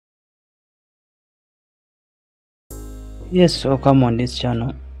Yes, welcome on this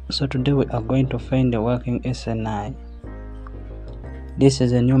channel. So today we are going to find the working SNI. This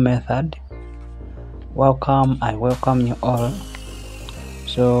is a new method. I welcome you all.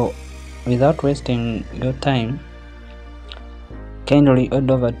 So without wasting your time, kindly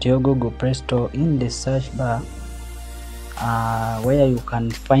head over to your Google Play Store. In the search bar where you can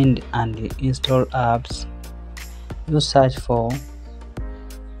find and install apps, you search for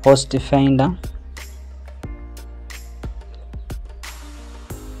Host Finder.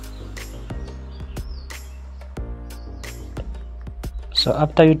 So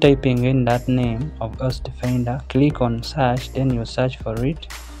after you typing in that name of Host Finder, click on search, then you search for it.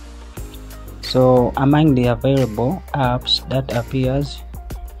 So among the available apps that appears,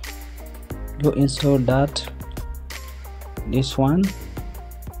 you install this one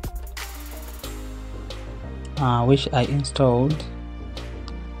which I installed.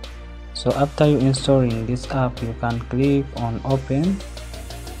 So after you installing this app, you can click on open.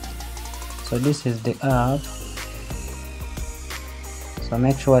 So this is the app. So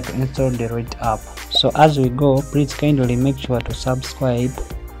make sure to install the right app. So as we go, please kindly make sure to subscribe,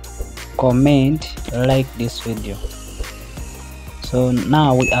 comment, like this video. So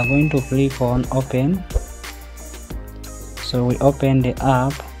now we are going to click on open. So we open the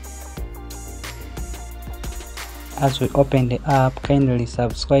app. As we open the app, kindly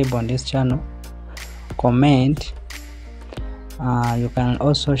subscribe on this channel, comment. You can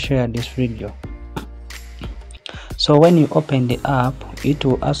also share this video. So when you open the app, it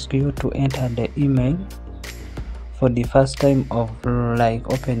will ask you to enter the email for the first time of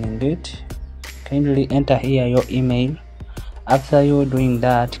opening it. Kindly enter here your email. After you doing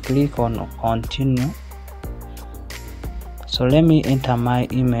that, click on continue. So let me enter my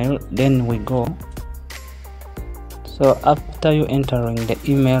email, then we go. So after you entering the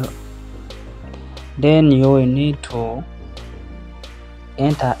email, then you will need to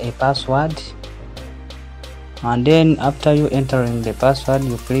enter a password. And then after you entering the password,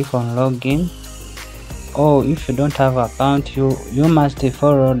 you click on login. Or if you don't have account, you must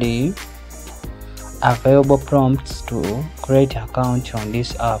follow the available prompts to create account on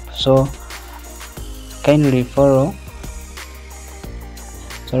this app. So kindly follow.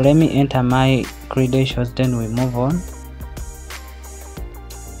 So let me enter my credentials, then we move on.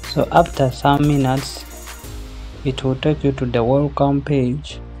 So after some minutes, it will take you to the welcome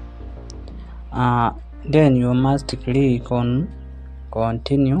page. Then you must click on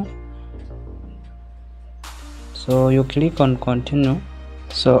continue. So you click on continue.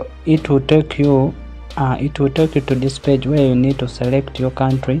 So it will take you to this page where you need to select your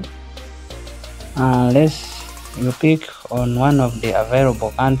country. You pick on one of the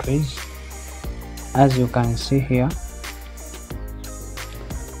available countries, as you can see here.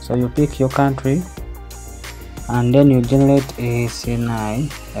 So you pick your country, and then you generate a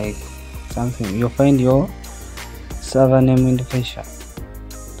SNI, like something. You find your server name indication.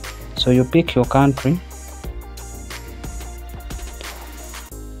 So you pick your country.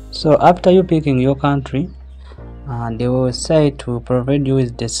 So after you picking your country, they will say to provide you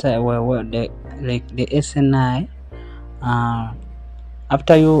with the SNI.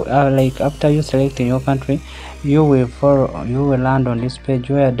 After you selecting your country, you will land on this page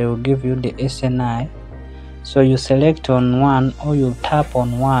where they will give you the SNI. So you select on one, or you tap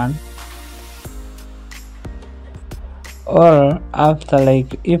on one, or after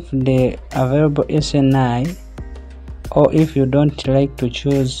if the available SNI, or if you don't like to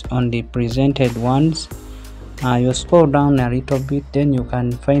choose on the presented ones, you scroll down a little bit, then you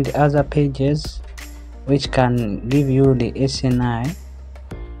can find other pages which can give you the SNI.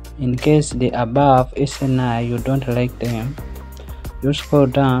 In case the above SNI you don't like them, you scroll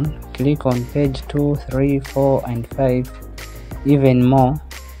down, click on page 2, 3, 4 and 5, even more,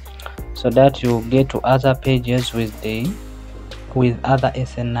 so that you get to other pages with other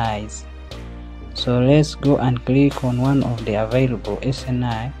SNIs. So let's go and click on one of the available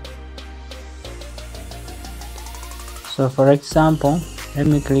SNI. So for example, let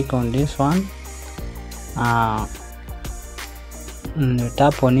me click on this one. You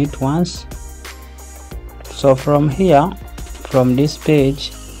tap on it once. So from here, from this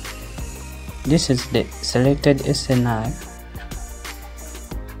page, this is the selected SNI.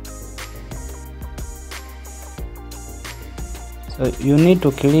 So you need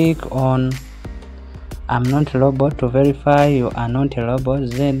to click on I'm not a robot to verify you are not a robot.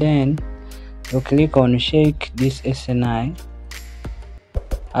 Then you click on shake this SNI.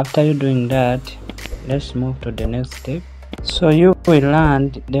 After you doing that, let's move to the next step. So you will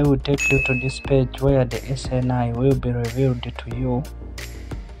land, they will take you to this page where the SNI will be revealed to you,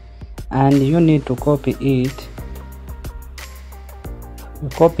 and you need to copy it you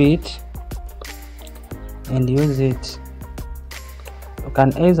copy it and use it. You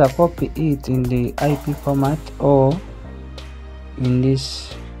can either copy it in the IP format or in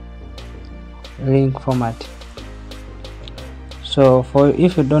this link format. So for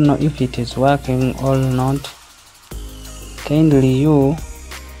if you don't know if it is working or not, kindly you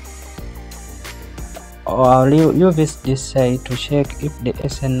visit this site to check if the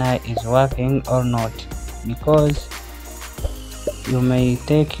SNI is working or not, because you may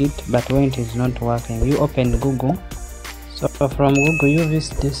take it but when it is not working, you open Google. So from Google you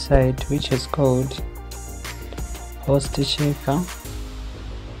visit this site which is called host checker.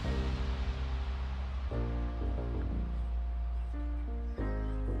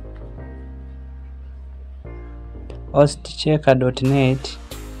 hostchecker.net.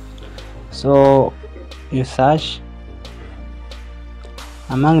 So you search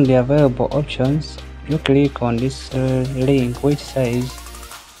among the available options, you click on this link which says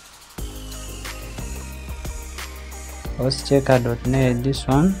hostchecker.net, this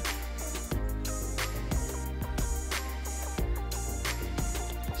one.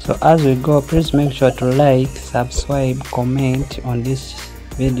 So as we go, please make sure to like, subscribe, comment on this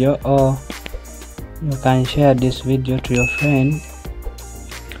video, or you can share this video to your friend.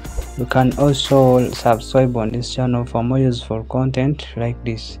 You can also subscribe on this channel for more useful content like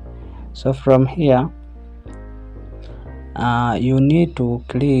this. So from here you need to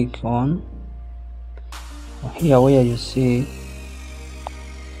click on here where you see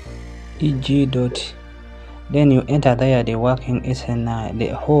eg. Then you enter there the working SNI,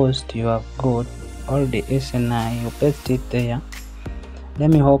 the host you have got, all the SNI, you paste it there. Let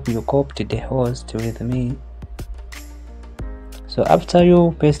me hope you copied the host with me. So after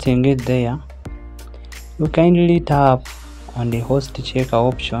you pasting it there, you kindly tap on the host checker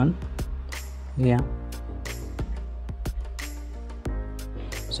option here.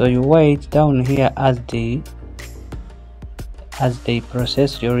 So you wait down here as they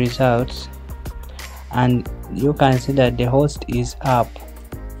process your results, and you can see that the host is up.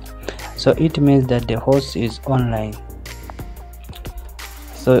 So it means that the host is online.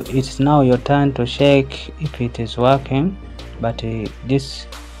 So it's now your turn to check if it is working, but this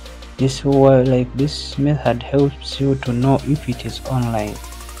method helps you to know if it is online.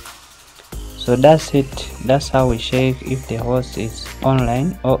 So that's it. That's how we check if the host is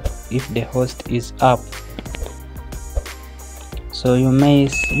online or if the host is up. So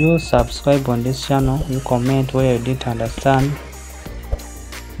you subscribe on this channel, you comment where you didn't understand.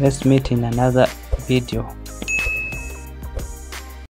 Let's meet in another video.